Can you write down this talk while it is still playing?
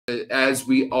As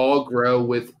we all grow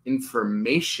with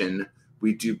information,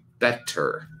 we do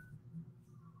better.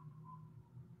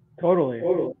 Totally.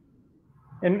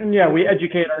 And yeah, we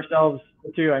educate ourselves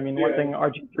too. I mean, one thing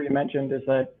RG3 mentioned is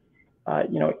that,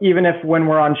 even if when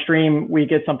we're on stream, we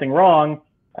get something wrong,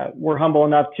 we're humble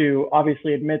enough to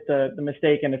obviously admit the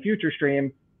mistake in a future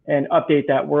stream and update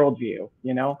that worldview,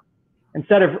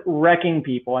 instead of wrecking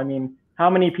people. I mean, how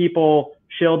many people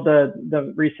shilled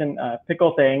the recent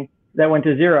pickle thing that went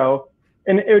to 0?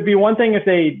 And it would be one thing if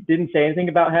they didn't say anything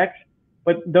about HEX,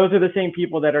 but those are the same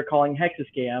people that are calling HEX a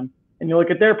scam. And you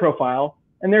look at their profile,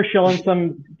 and they're shilling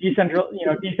some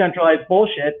decentralized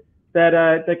bullshit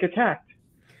that gets hacked.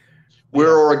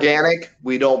 We're organic.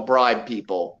 We don't bribe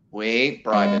people. We ain't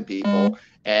bribing people,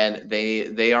 and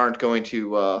they aren't going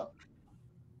to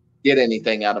get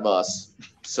anything out of us.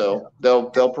 So they'll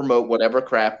promote whatever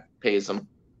crap pays them.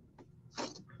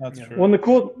 That's true. Well,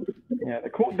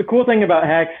 the cool thing about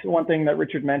HEX, one thing that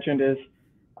Richard mentioned is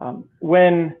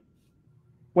when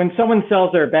someone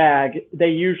sells their bag, they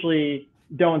usually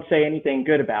don't say anything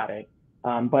good about it.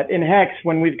 But in HEX,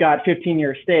 when we've got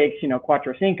 15-year stakes,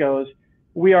 Cuatro Cincos,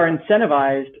 we are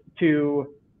incentivized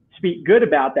to speak good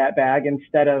about that bag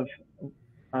instead of,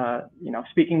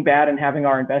 speaking bad and having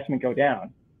our investment go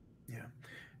down. Yeah.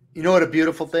 You know what a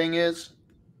beautiful thing is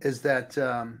that,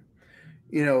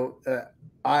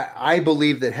 I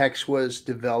believe that HEX was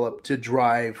developed to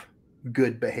drive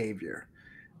good behavior,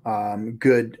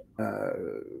 good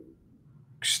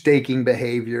staking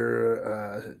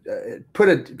behavior,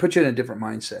 put you in a different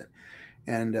mindset.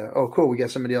 And oh, cool, we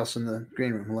got somebody else in the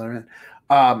green room. We'll let her in.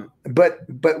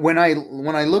 But when I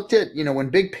looked at, when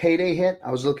big payday hit,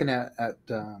 I was looking at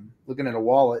a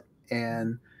wallet,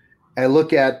 and I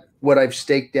look at what I've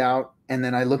staked out, and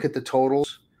then I look at the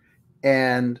totals,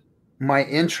 and my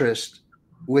interest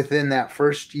within that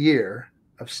first year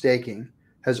of staking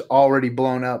has already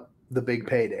blown up the big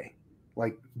payday,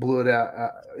 like blew it out.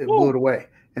 It blew it away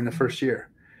in the first year.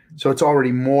 So it's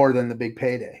already more than the big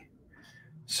payday.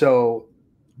 So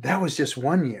that was just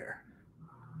 1 year.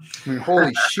 I mean,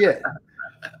 holy shit,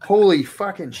 holy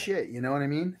fucking shit. You know what I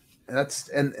mean? That's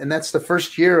the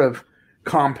first year of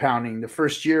compounding, the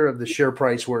first year of the share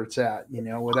price where it's at,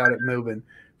 without it moving,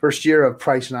 first year of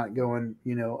price not going,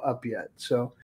 up yet. So